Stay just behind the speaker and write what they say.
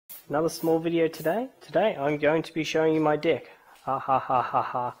Another small video today. Today I'm going to be showing you my deck. Ha ha ha ha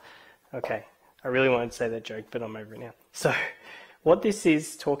ha. Okay, I really wanted to say that joke, but I'm over it now. So, what this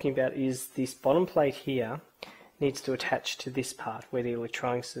is talking about is this bottom plate here needs to attach to this part where the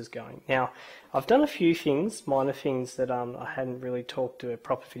electronics is going. Now, I've done a few things, minor things that I hadn't really talked to a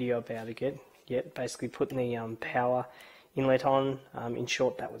proper video about yet. Basically putting the power inlet on. In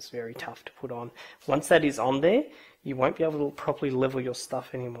short, that was very tough to put on. Once that is on there, you won't be able to properly level your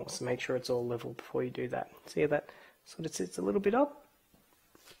stuff anymore, so make sure it's all level before you do that. See how that sort of sits a little bit up?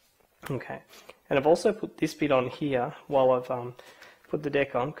 Okay, and I've also put this bit on here while I've put the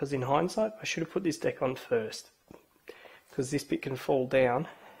deck on, because in hindsight I should have put this deck on first, because this bit can fall down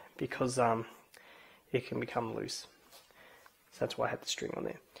because it can become loose. So that's why I had the string on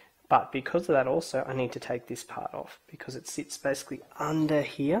there. But because of that also, I need to take this part off because it sits basically under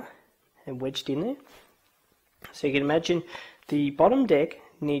here and wedged in there. So you can imagine the bottom deck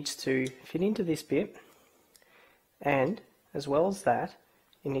needs to fit into this bit, and as well as that,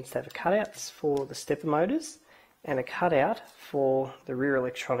 it needs to have cutouts for the stepper motors and a cutout for the rear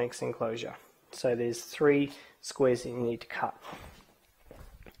electronics enclosure. So there's 3 squares that you need to cut.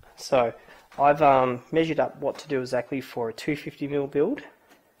 So I've measured up what to do exactly for a 250mm build,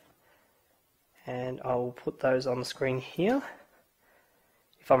 and I'll put those on the screen here.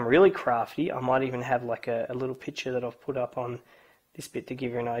 If I'm really crafty, I might even have like a little picture that I've put up on this bit to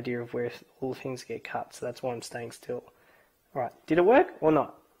give you an idea of where all the things get cut, so that's why I'm staying still. Alright, did it work or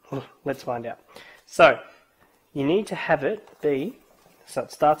not? Let's find out. So, you need to have it be, so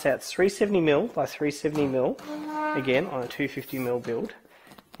it starts out 370mm by 370mm, again on a 250mm build.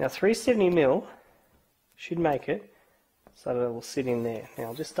 Now 370mm should make it so that it will sit in there. Now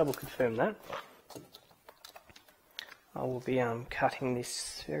I'll just double confirm that. I will be cutting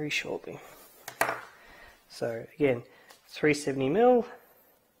this very shortly. So again, 370mm,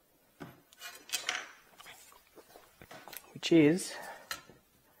 which is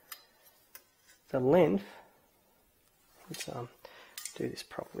the length. Let's do this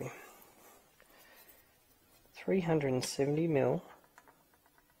properly. 370mm.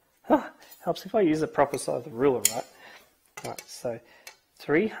 Helps if I use the proper side of the ruler, right? Right, so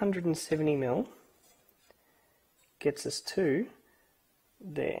 370mm gets us to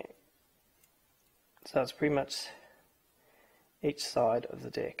there. So it's pretty much each side of the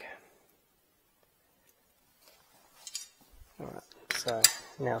deck. Alright, so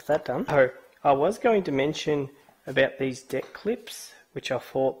now with that done, so I was going to mention about these deck clips, which I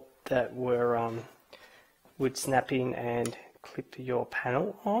thought that were would snap in and clip your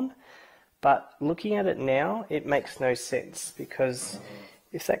panel on, but looking at it now, it makes no sense, because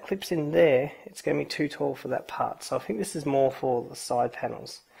if that clips in there, it's going to be too tall for that part. So I think this is more for the side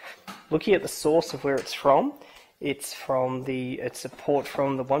panels. Looking at the source of where it's a port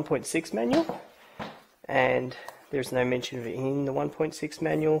from the 1.6 manual, and there's no mention of it in the 1.6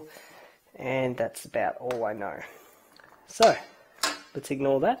 manual, and that's about all I know. So let's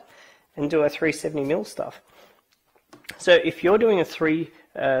ignore that and do our 370mm stuff. So if you're doing a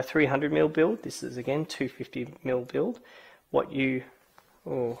 300mm build, this is again 250mm build, what you...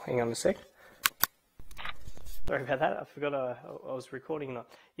 Oh, hang on a sec. Sorry about that. I forgot I was recording or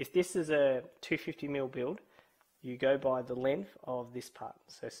not. If this is a 250mm build, you go by the length of this part.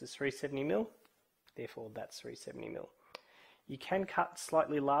 So this is 370mm, therefore that's 370mm. You can cut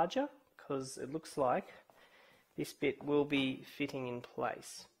slightly larger because it looks like this bit will be fitting in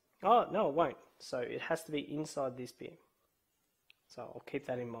place. Oh, no, it won't. So it has to be inside this bit. So I'll keep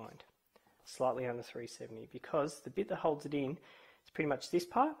that in mind. Slightly under 370, because the bit that holds it in, it's pretty much this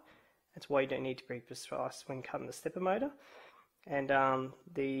part. That's why you don't need to be precise when cutting the stepper motor, and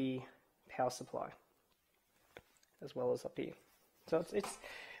the power supply, as well as up here. So it's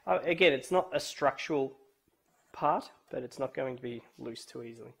again, it's not a structural part, but it's not going to be loose too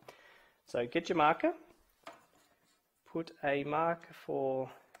easily. So get your marker, put a marker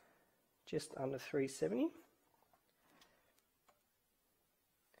for just under 370.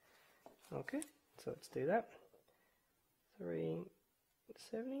 Okay, so let's do that.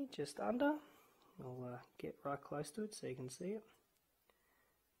 370, just under. I'll get right close to it so you can see it.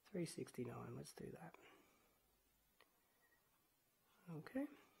 369, let's do that. Okay.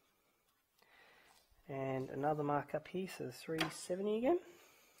 And another mark up here, so 370 again.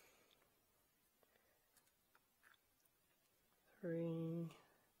 3.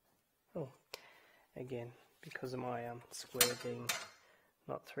 Oh, again, because of my square being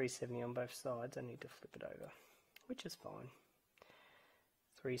not 370 on both sides, I need to flip it over, which is fine.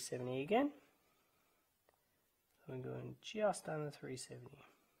 370 again. So I'm going just under 370.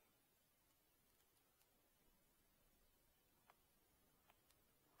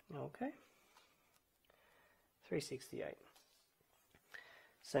 Okay, 368.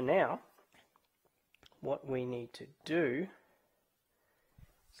 So now what we need to do,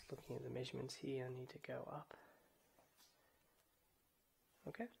 just looking at the measurements here, I need to go up.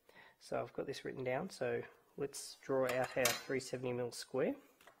 Okay, so I've got this written down, so let's draw out our 370mm square.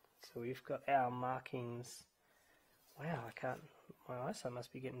 So we've got our markings. Wow, I can't, my eyesight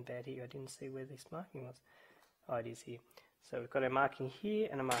must be getting bad here. I didn't see where this marking was. Oh, it is here. So we've got our marking here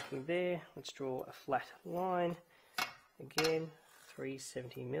and a marking there. Let's draw a flat line. Again,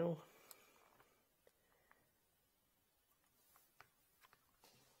 370mm.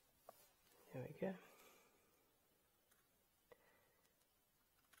 There we go.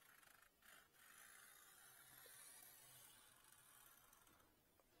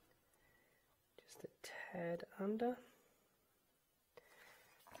 Just a tad under.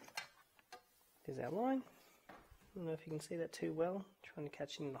 There's our line. I don't know if you can see that too well. I'm trying to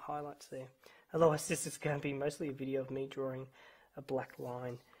catch in the highlights there. Otherwise this is going to be mostly a video of me drawing a black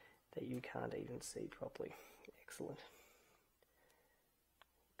line that you can't even see properly. Excellent.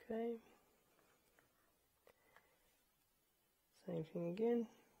 Okay. Same thing again.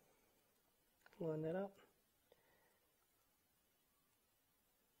 Line that up.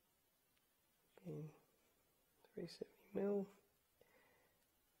 Again, 370mm.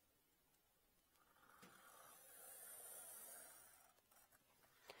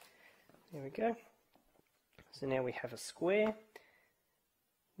 There we go. So now we have a square.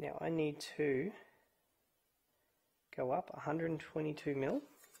 Now I need to go up 122mm.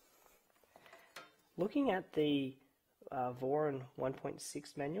 Looking at the Voron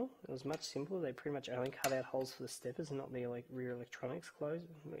 1.6 manual, it was much simpler. They pretty much only cut out holes for the steppers and not the rear electronics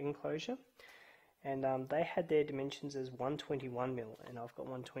enclosure. And they had their dimensions as 121mm, and I've got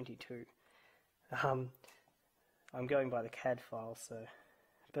 122. I'm going by the CAD file, so.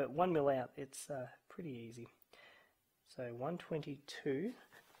 But 1mm out, it's pretty easy. So 122,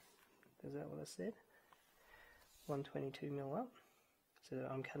 is that what I said? 122mm up. So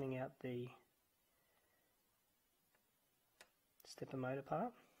I'm cutting out the stepper motor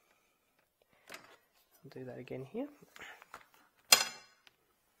part. I'll do that again here.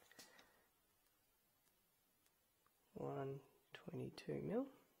 One 22mm.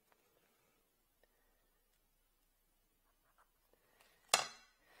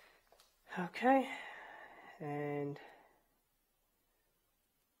 Okay, and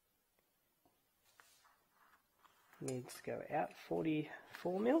needs to go out 44mm.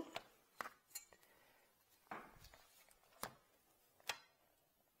 There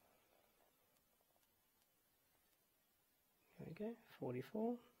we go,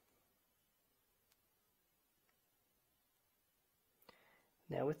 44.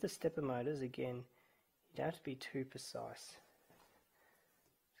 Now with the stepper motors, again, you don't have to be too precise.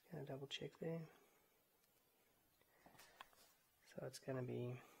 Just going to double check there. So it's going to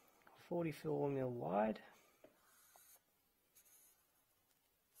be 44mm wide.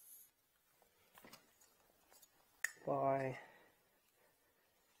 By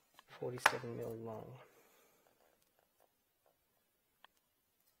 47mm long.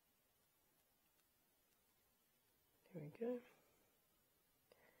 There we go.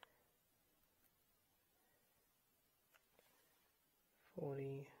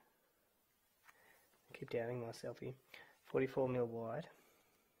 I keep doubting myself here. 44mm wide.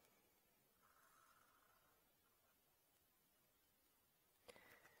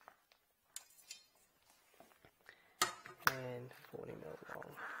 And 40mm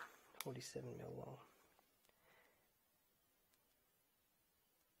long. 47mm long.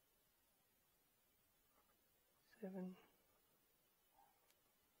 Seven.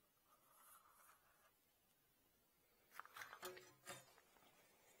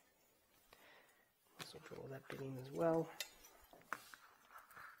 So draw that bit in as well.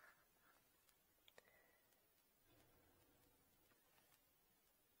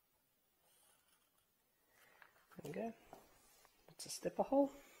 There we go. It's a stepper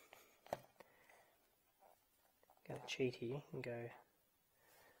hole. I'm going to cheat here and go,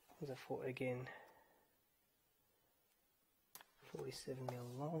 there's a foot again,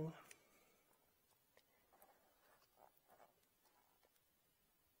 47mm long.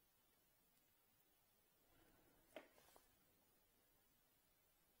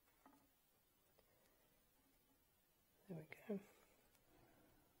 There we go.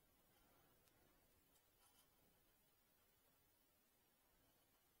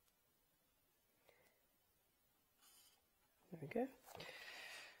 There we go.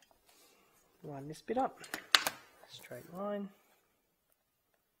 Line this bit up. Straight line.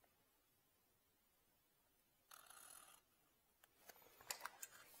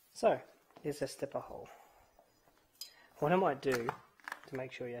 So here's a stepper hole. What I might do to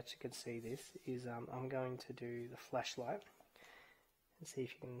make sure you actually can see this is I'm going to do the flashlight and see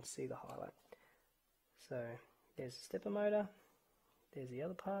if you can see the highlight. So there's the stepper motor, there's the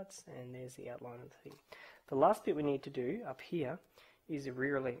other parts, and there's the outline of the thing. The last bit we need to do up here is a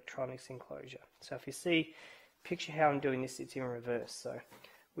rear electronics enclosure. So if you see, picture how I'm doing this, it's in reverse. So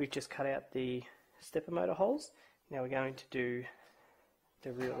we've just cut out the stepper motor holes. Now we're going to do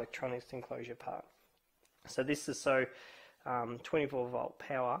the rear electronics enclosure part. So this is so 24 volt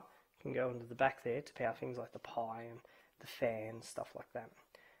power can go into the back there to power things like the Pi and the fan, stuff like that.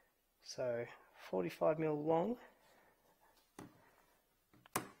 So 45mm long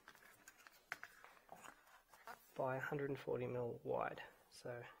by 140mm wide. So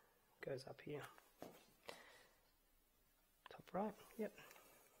it goes up here. Top right, yep.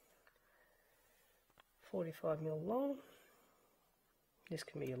 45mm long. This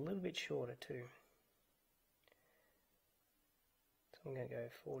can be a little bit shorter too. So I'm going to go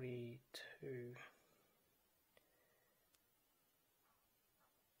 42.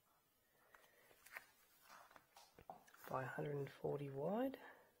 By 140 wide.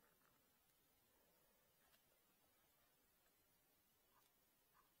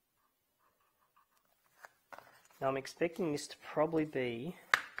 Now I'm expecting this to probably be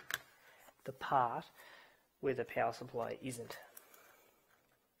the part where the power supply isn't.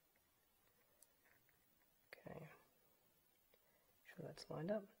 Okay, sure that's lined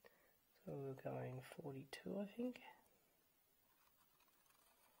up. So we're going 42, I think.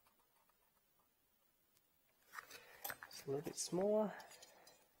 It's a little bit smaller.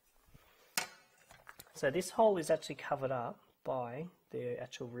 So this hole is actually covered up by the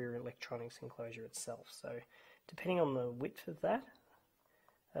actual rear electronics enclosure itself. So depending on the width of that,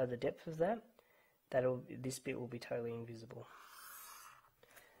 the depth of that, this bit will be totally invisible.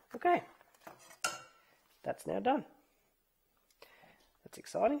 Okay, that's now done. That's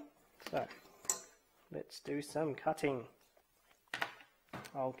exciting. So let's do some cutting.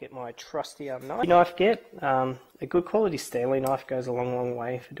 I'll get my trusty knife. A good quality Stanley knife goes a long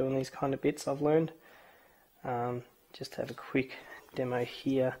way for doing these kind of bits, I've learned. Just have a quick demo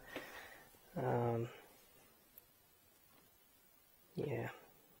here. Yeah.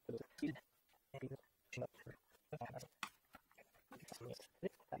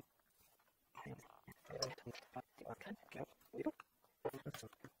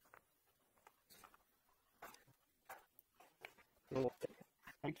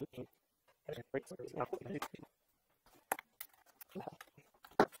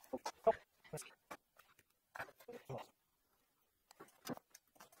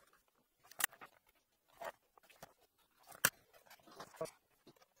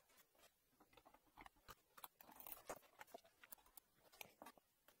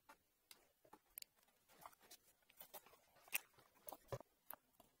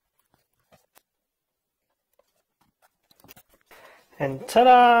 And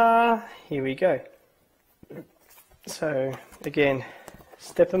ta-da! Here we go. So again,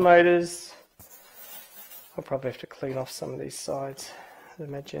 stepper motors. I'll probably have to clean off some of these sides.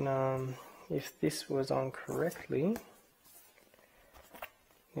 Imagine if this was on correctly.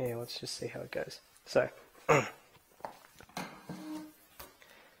 Yeah, let's just see how it goes. So,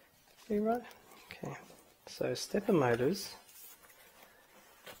 you right? Okay. So stepper motors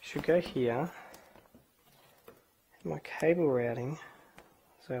should go here. My cable routing.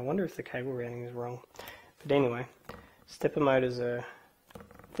 So I wonder if the cable routing is wrong. But anyway, stepper motors are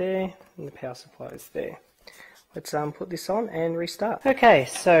there and the power supply is there. Let's put this on and restart. Okay,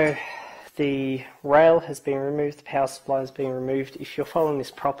 so the rail has been removed, the power supply has been removed. If you're following this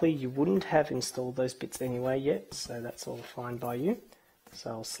properly, you wouldn't have installed those bits anyway yet, so that's all fine by you.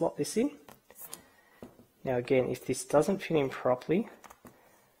 So I'll slot this in. Now again, if this doesn't fit in properly,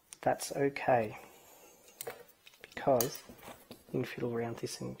 that's okay, because you can fiddle around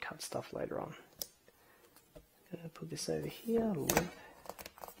this and cut stuff later on. I'm going to put this over here.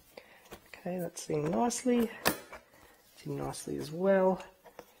 Okay, that's in nicely. It's in nicely as well.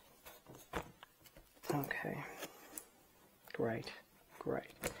 Okay, great.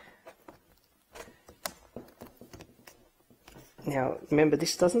 Now remember,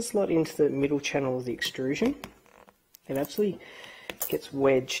 this doesn't slot into the middle channel of the extrusion. It actually gets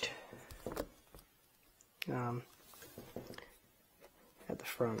wedged at the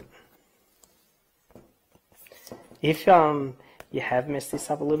front. If you have messed this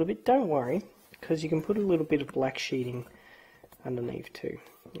up a little bit, don't worry, because you can put a little bit of black sheeting underneath too.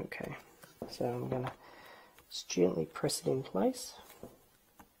 Okay, so I'm going to just gently press it in place.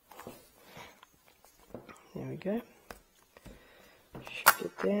 There we go. shift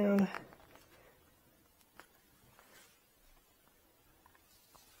it down.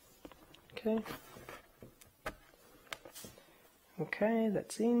 Okay. Okay,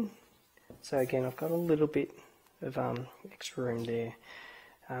 that's in. So again, I've got a little bit of extra room there,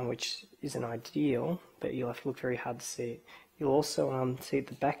 which isn't ideal, but you'll have to look very hard to see it. You'll also see at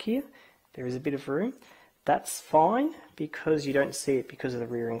the back here, there is a bit of room. That's fine because you don't see it because of the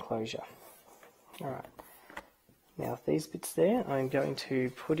rear enclosure. Alright, now these bits there, I'm going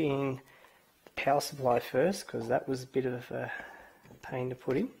to put in the power supply first because that was a bit of a pain to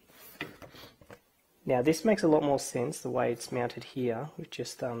put in. Now this makes a lot more sense the way it's mounted here with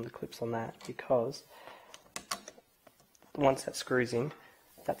just the clips on that, because once that screws in,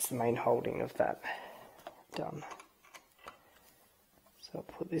 that's the main holding of that done. So I'll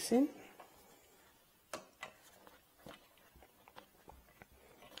put this in.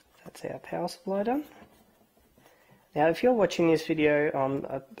 That's our power supply done. Now if you're watching this video,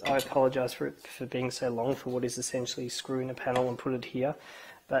 I apologise for being so long for what is essentially screwing a panel and put it here,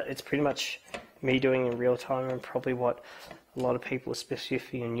 but it's pretty much me doing in real time and probably what a lot of people, especially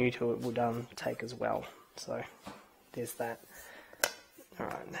if you're new to it, would take as well. So there's that.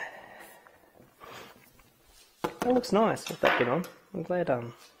 Alright. That looks nice with that bit on. I'm glad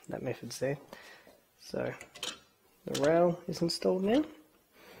that method's there. So the rail is installed now. Let's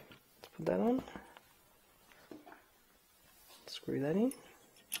put that on. Screw that in.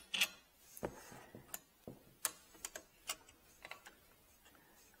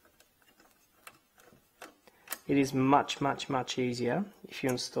 It is much easier if you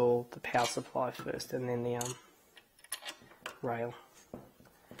install the power supply first and then the rail.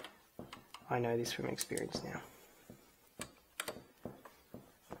 I know this from experience now.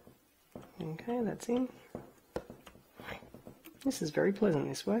 Okay, that's in. This is very pleasant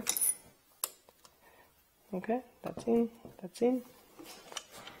this way. Okay, that's in, that's in.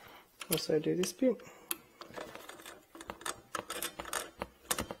 Also do this bit.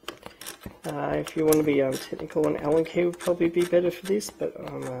 If you want to be technical, an Allen key would probably be better for this, but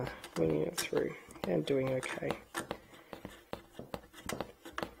I'm winging it through and doing okay.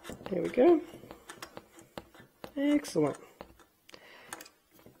 There we go. Excellent.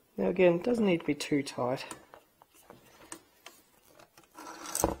 Now again, it doesn't need to be too tight.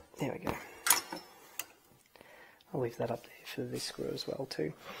 There we go. I'll leave that up there for this screw as well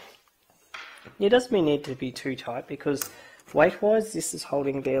too. It doesn't need to be too tight because weight-wise, this is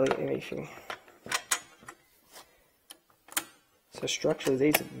holding barely anything. So structurally,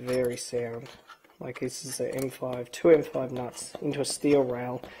 these are very sound. Like this is a M5, two M5 nuts into a steel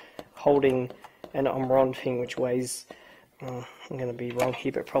rail holding an Voron thing which weighs, I'm going to be wrong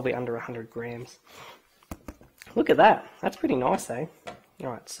here, but probably under 100 grams. Look at that. That's pretty nice, eh?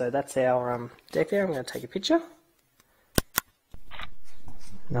 Alright, so that's our deck there. I'm going to take a picture.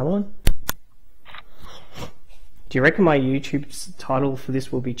 Another one. Do you reckon my YouTube title for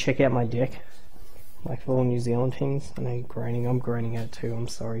this will be "Check Out My Deck"? Like for all New Zealand things? I know you're groaning. I'm groaning at it too. I'm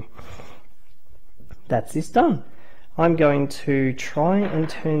sorry. That's this done. I'm going to try and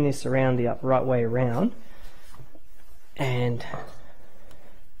turn this around the right way around, and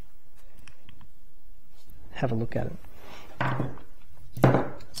have a look at it.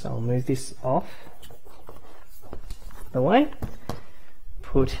 So I'll move this off the way.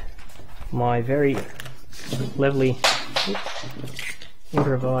 Put my very lovely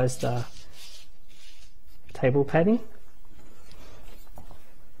improvised table padding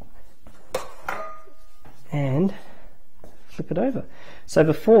and flip it over. So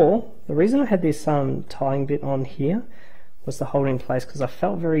before, the reason I had this tying bit on here was to hold it in place because I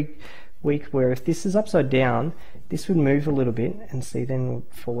felt very weak where if this is upside down, this would move a little bit and see then would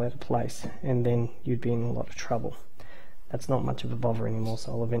fall out of place and then you'd be in a lot of trouble. That's not much of a bother anymore,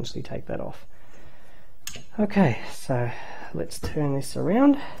 so I'll eventually take that off. Okay, so let's turn this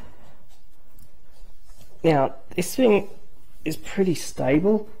around. Now, this thing is pretty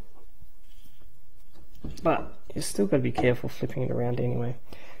stable, but you've still got to be careful flipping it around anyway.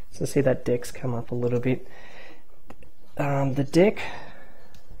 So see that deck's come up a little bit. The deck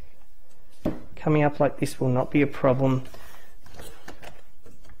coming up like this will not be a problem.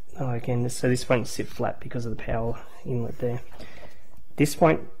 Oh, again, so this won't sit flat because of the power inlet there. This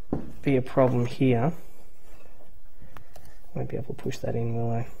won't be a problem here. Won't be able to push that in,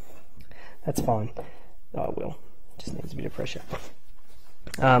 will I? That's fine. Oh, I will. Just needs a bit of pressure.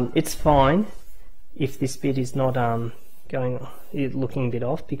 It's fine if this bit is not looking a bit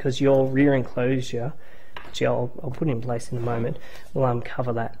off, because your rear enclosure, which I'll put in place in a moment, will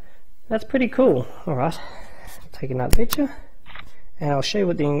cover that. That's pretty cool. All right, take another picture, and I'll show you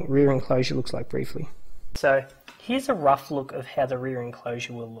what the rear enclosure looks like briefly. So here's a rough look of how the rear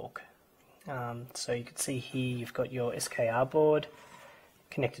enclosure will look. So you can see here you've got your SKR board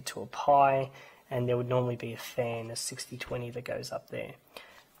connected to a pie, and there would normally be a fan, a 60-20 that goes up there.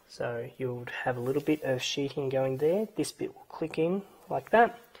 So you would have a little bit of sheeting going there. This bit will click in like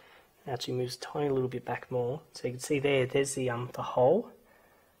that. It actually moves a tiny little bit back more. So you can see there's the hole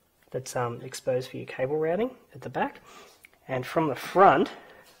that's exposed for your cable routing at the back. And from the front,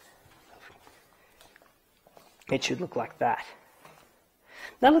 it should look like that.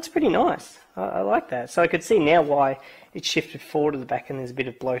 That looks pretty nice. I like that. So I could see now why it's shifted forward to the back, and there's a bit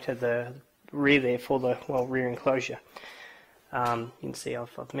of bloat at the rear there for the rear enclosure. You can see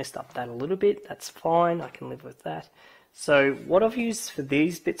I've messed up that a little bit. That's fine. I can live with that. So what I've used for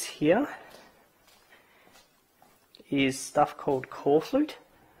these bits here is stuff called corflute.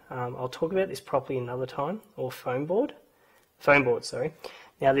 I'll talk about this properly another time, or foamboard. Foamboard, sorry.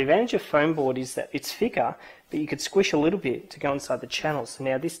 Now the advantage of foamboard is that it's thicker, but you could squish a little bit to go inside the channel. So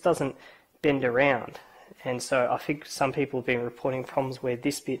now this doesn't bend around, and so I think some people have been reporting problems where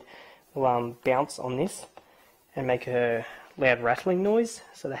this bit will bounce on this and make a loud rattling noise,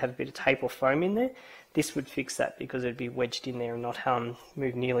 so they have a bit of tape or foam in there. This would fix that because it'd be wedged in there and not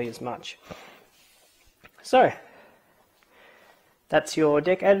move nearly as much. So that's your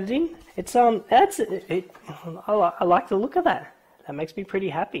deck added in. It's I like the look of that. That makes me pretty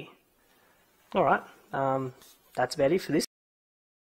happy. All right, that's about it for this.